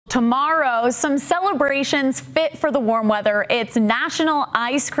Tomorrow, some celebrations fit for the warm weather. It's National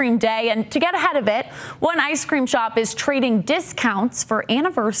Ice Cream Day, and to get ahead of it, one ice cream shop is trading discounts for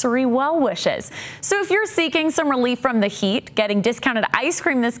anniversary well wishes. So if you're seeking some relief from the heat, getting discounted ice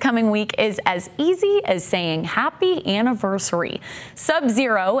cream this coming week is as easy as saying happy anniversary.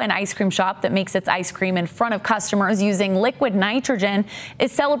 Sub-Zero, an ice cream shop that makes its ice cream in front of customers using liquid nitrogen,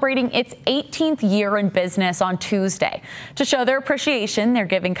 is celebrating its 18th year in business on Tuesday. To show their appreciation, they're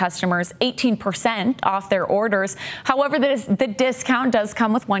giving customers 18% off their orders. However, the discount does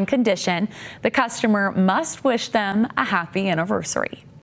come with one condition. The customer must wish them a happy anniversary.